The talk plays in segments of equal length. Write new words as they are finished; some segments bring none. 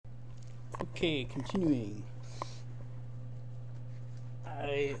Okay, continuing.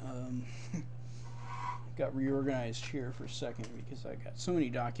 I got reorganized here for a second because I got so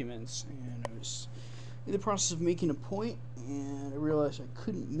many documents and I was in the process of making a point and I realized I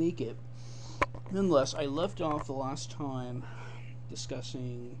couldn't make it. Nonetheless, I left off the last time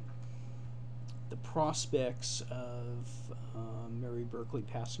discussing the prospects of Mary Berkeley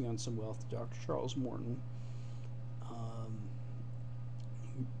passing on some wealth to Dr. Charles Morton.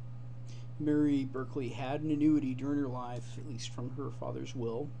 Mary Berkeley had an annuity during her life, at least from her father's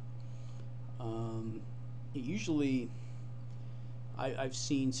will. I've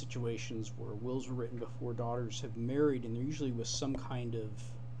seen situations where wills were written before daughters have married, and there usually was some kind of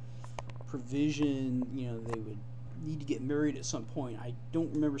provision. They would need to get married at some point. I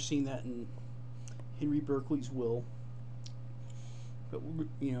don't remember seeing that in Henry Berkeley's will, but we're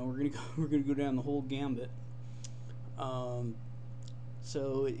gonna go down the whole gambit.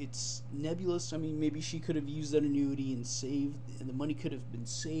 So it's nebulous. I mean, maybe she could have used that annuity and saved, and the money could have been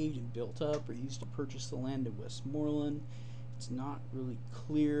saved and built up, or used to purchase the land in Westmoreland. It's not really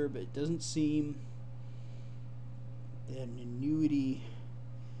clear, but it doesn't seem that an annuity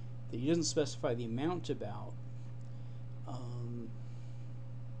that he doesn't specify the amount about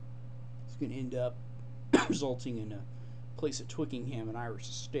is going to end up resulting in a place at Twickenham and Irish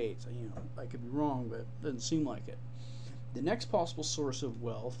Estates. I could be wrong, but it doesn't seem like it. The next possible source of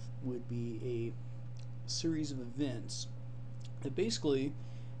wealth would be a series of events that basically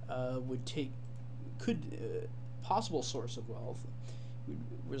possible source of wealth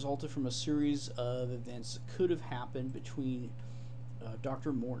resulted from a series of events that could have happened between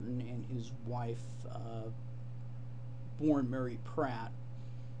Dr. Morton and his wife, born Mary Pratt,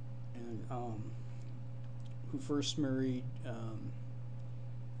 and who first married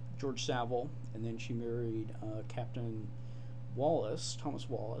George Saville, and then she married Captain Thomas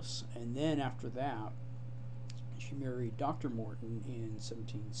Wallace, and then after that she married Dr. Morton in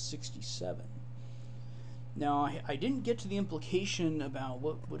 1767. Now, I didn't get to the implication about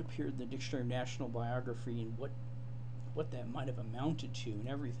what appeared in the Dictionary of National Biography and what that might have amounted to and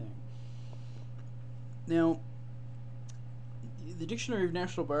everything. Now, the Dictionary of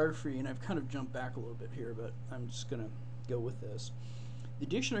National Biography, and I've kind of jumped back a little bit here, but I'm just going to go with this. The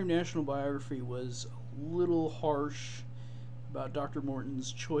Dictionary of National Biography was a little harsh about Dr.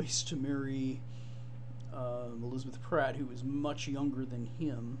 Morton's choice to marry Elizabeth Pratt, who was much younger than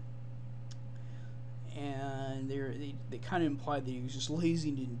him. And they kind of implied that he was just lazy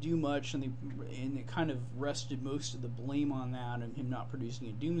and didn't do much, and they kind of rested most of the blame on that and him not producing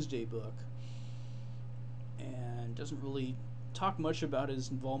a Doomsday Book, and doesn't really talk much about his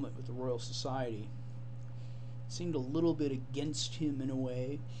involvement with the Royal Society. Seemed a little bit against him in a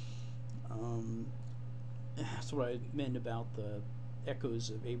way. That's what I meant about the echoes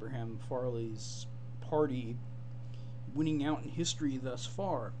of Abraham Farley's party winning out in history thus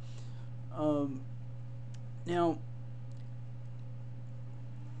far. Now,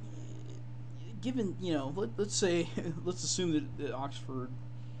 given, let's assume that Oxford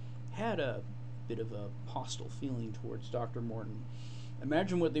had a bit of a hostile feeling towards Dr. Morton.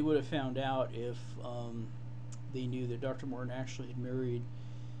 Imagine what they would have found out if they knew that Dr. Morton actually had married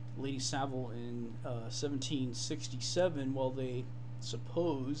Lady Saville in 1767, while they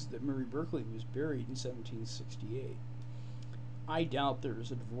supposed that Mary Berkeley was buried in 1768. I doubt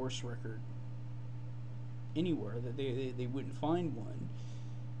there's a divorce record anywhere, that they wouldn't find one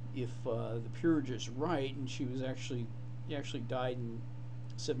if the peerage is right, and he actually died in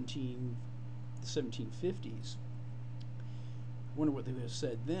the 1750s. I wonder what they would have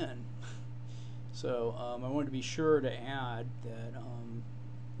said then. So I wanted to be sure to add that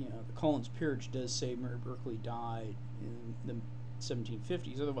the Collins peerage does say Mary Berkeley died in the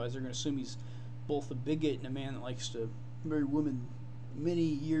 1750s. Otherwise, they're going to assume he's both a bigot and a man that likes to marry women many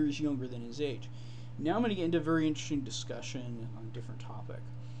years younger than his age. Now I'm going to get into a very interesting discussion on a different topic.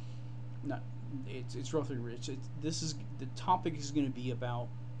 It's roughly rich. The topic is going to be about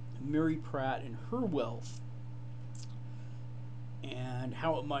Mary Pratt and her wealth, and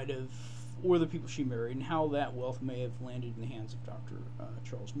how it might have, or the people she married, and how that wealth may have landed in the hands of Dr.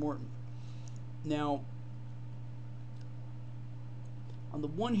 Charles Morton. Now, on the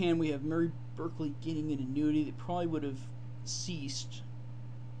one hand, we have Mary Berkeley getting an annuity that probably would have ceased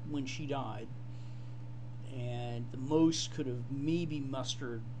when she died, and the most could have maybe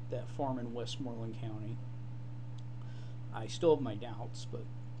mustered that farm in Westmoreland County. I still have my doubts, but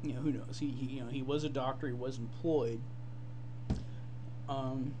who knows? He was a doctor. He was employed.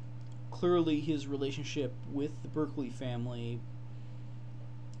 Clearly, his relationship with the Berkeley family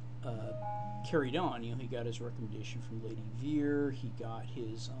carried on. He got his recommendation from Lady Vere. He got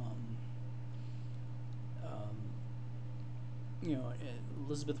his Um,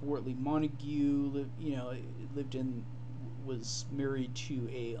 Elizabeth Wortley Montague was married to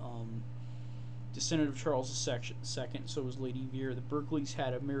a descendant of Charles II. So was Lady Vere. The Berkeleys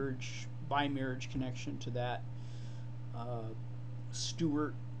had a by marriage connection to that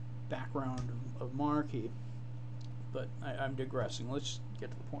Stuart background of monarchy. But I'm digressing. Let's get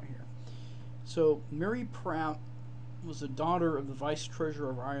to the point here. So Mary Pratt was the daughter of the Vice Treasurer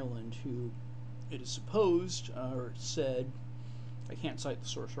of Ireland, who it is supposed or said, I can't cite the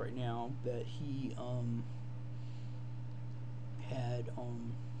source right now, that he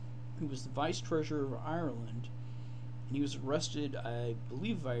was the Vice Treasurer of Ireland, and he was arrested, I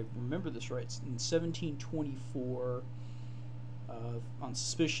believe, if I remember this right, in 1724 on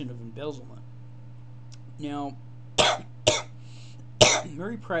suspicion of embezzlement. Now,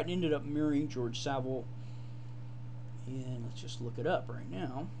 Mary Pratt ended up marrying George Savile, and let's just look it up right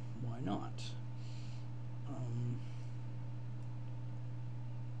now. Why not?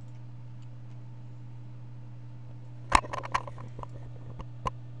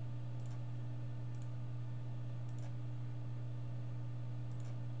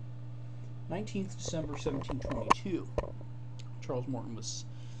 19th December 1722. Charles Morton was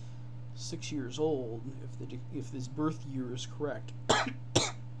 6 years old, if his birth year is correct.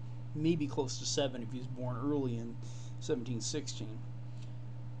 Maybe close to 7 if he was born early in 1716.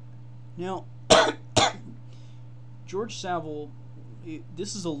 Now, George Savile,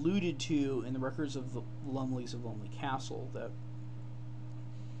 this is alluded to in the records of the Lumleys of Lumley Castle, that,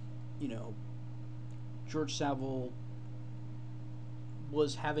 George Savile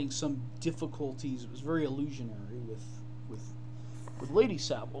was having some difficulties. It was very illusionary with Lady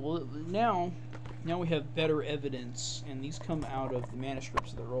Savile. Well, now we have better evidence, and these come out of the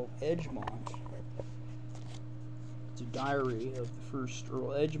manuscripts of the Earl of Edgemont. It's a diary of the first Earl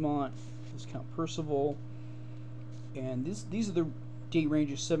Edgemont, this Count Percival, and these are the date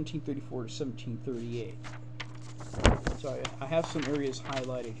ranges 1734 to 1738. So I have some areas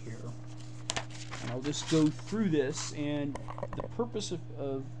highlighted here, and I'll just go through this. And the purpose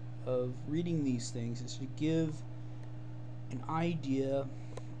of reading these things is to give an idea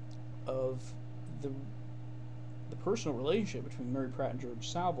of the personal relationship between Mary Pratt and George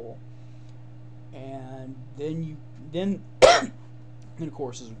Savile, and then of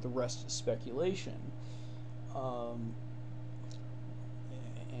course the rest is speculation, and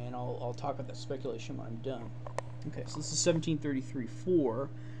I'll talk about that speculation when I'm done. Okay, so this is 1733-4,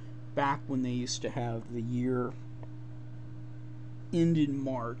 back when they used to have the year end in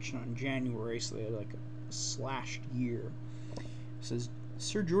March, not in January, so they had like a slashed year. It says,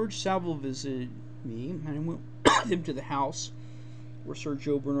 Sir George Savile visited me, and I went with him to the house where Sir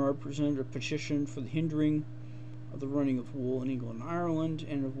Joe Bernard presented a petition for the hindering of the running of wool in England and Ireland,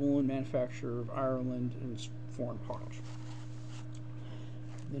 and of woolen manufacture of Ireland and its foreign parts.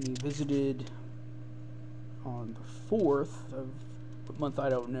 Then he visited on the 4th of what month I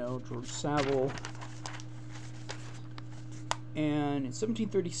don't know, George Savile. And in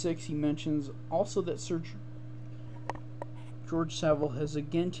 1736 he mentions also that Sir George Savile has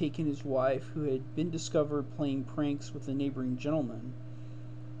again taken his wife, who had been discovered playing pranks with a neighboring gentleman.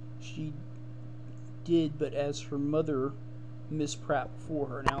 She did, but as her mother, Miss Pratt, before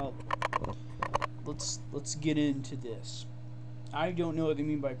her. Now, let's get into this. I don't know what they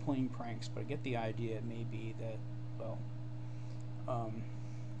mean by playing pranks, but I get the idea. It may be that, well,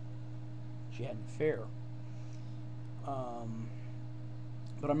 she had an affair.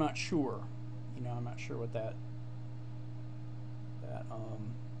 But I'm not sure. I'm not sure what that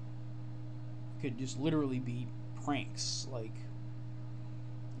could just literally be pranks, like,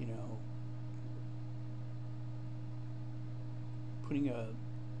 putting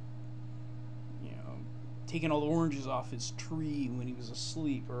taking all the oranges off his tree when he was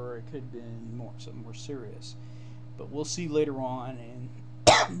asleep, or it could have been something more serious. But we'll see later on, and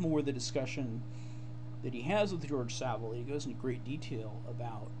more of the discussion that he has with George Savile. He goes into great detail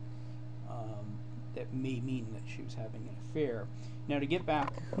about that may mean that she was having an affair. Now, to get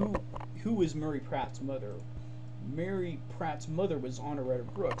back, who was Mary Pratt's mother? Mary Pratt's mother was Honoretta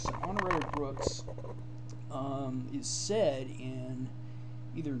Brooks, and Honoretta Brooks is said in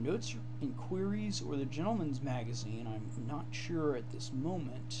either Notes and Queries or the Gentleman's Magazine. I'm not sure at this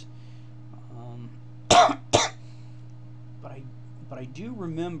moment, but I do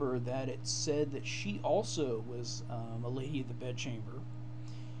remember that it said that she also was a lady of the bedchamber,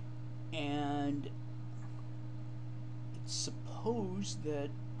 and it's supposed that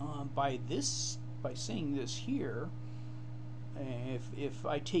by saying this here, if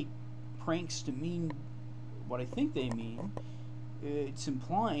I take pranks to mean what I think they mean, it's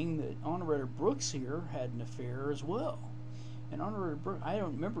implying that Honoretta Brooks here had an affair as well. And Honoretta Brooks, I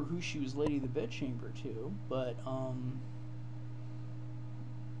don't remember who she was Lady of the Bedchamber to, but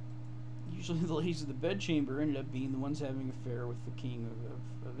usually the ladies of the bedchamber ended up being the ones having an affair with the King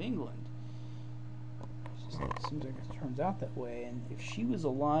of England. It seems like it turns out that way. And if she was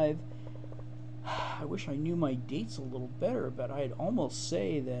alive, I wish I knew my dates a little better, but I'd almost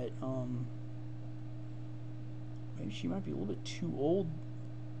say that maybe she might be a little bit too old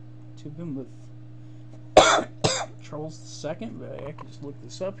to have been with Charles II, but I can just look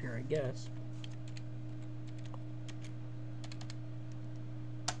this up here, I guess.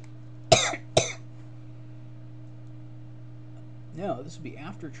 No, this would be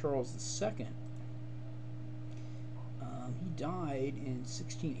after Charles II. He died in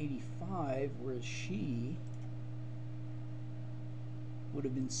 1685, whereas she would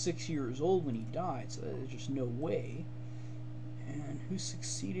have been 6 years old when he died, so there's just no way. And who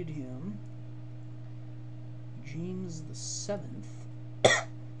succeeded him? James VII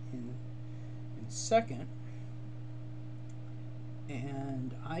in second.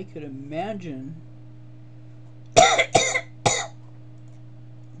 And I could imagine when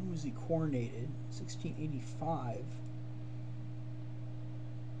was he coronated? 1685.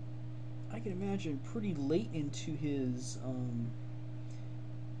 I can imagine pretty late into his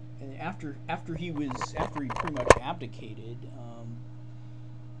and after he pretty much abdicated,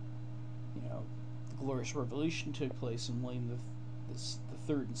 you know, the Glorious Revolution took place, and William the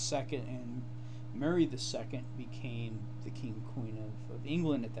Third and Second, and Mary the Second became the King and Queen of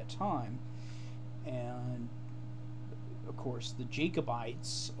England at that time, and of course the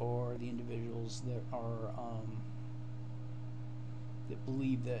Jacobites, or the individuals that are that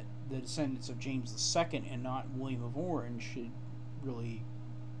believe that the descendants of James II and not William of Orange should really,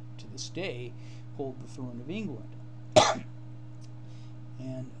 to this day, hold the throne of England.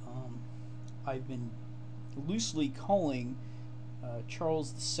 And I've been loosely calling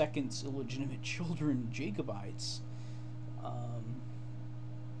Charles II's illegitimate children Jacobites.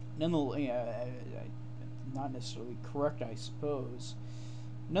 Nonetheless, not necessarily correct, I suppose.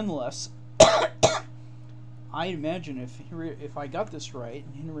 Nonetheless, I imagine if I got this right,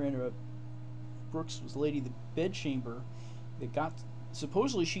 Henrietta Brooks was Lady of the Bedchamber.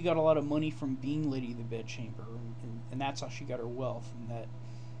 Supposedly she got a lot of money from being Lady of the Bedchamber, and that's how she got her wealth. And that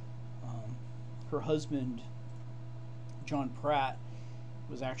her husband, John Pratt,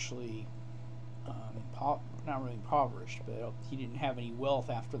 was actually not really impoverished, but he didn't have any wealth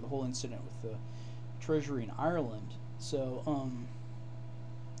after the whole incident with the treasury in Ireland. So,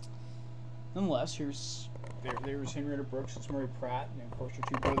 nonetheless, there's Henrietta Brooks, it's Mary Pratt, and of course her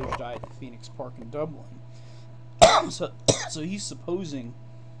two brothers died at Phoenix Park in Dublin. So he's supposing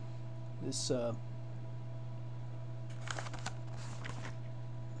this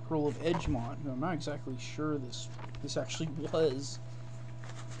Earl of Edgemont, who I'm not exactly sure this actually was,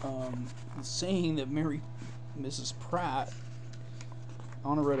 saying that Mrs. Pratt,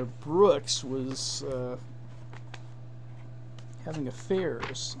 Honoretta Brooks, was having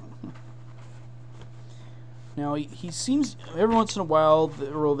affairs. Now, he seems, every once in a while,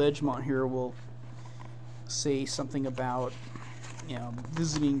 the Earl of Edgemont here will say something about, you know,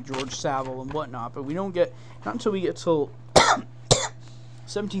 visiting George Savile and whatnot, but we don't get, not until we get till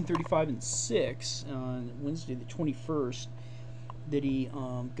 1735 and 6, on Wednesday the 21st, that he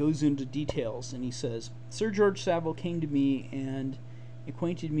goes into details, and he says, Sir George Savile came to me and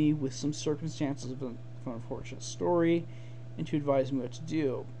acquainted me with some circumstances of an unfortunate story, and to advise me what to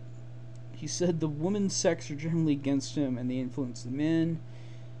do. He said the woman's sex are generally against him, and they influence the men,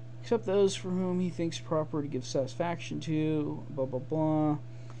 except those for whom he thinks proper to give satisfaction to, blah, blah, blah.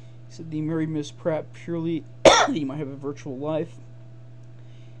 He said he married Miss Pratt purely that he might have a virtual life,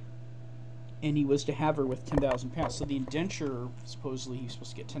 and he was to have her with £10,000. So the indenture, supposedly he was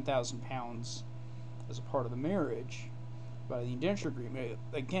supposed to get £10,000 as a part of the marriage by the indenture agreement.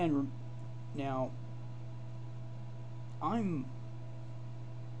 Again, now,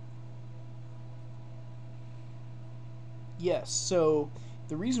 yes, so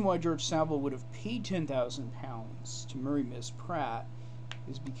the reason why George Savile would have paid £10,000 to marry Miss Pratt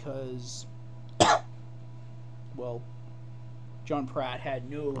is because, well, John Pratt had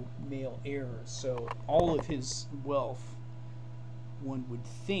no male heirs, so all of his wealth, one would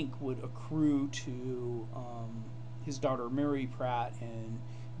think, would accrue to his daughter Mary Pratt, and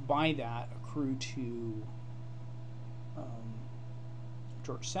by that accrue to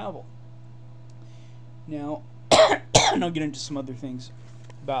George Savile. Now, and I'll get into some other things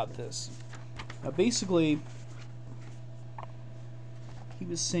about this. Basically, he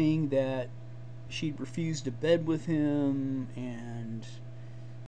was saying that she'd refused to bed with him, and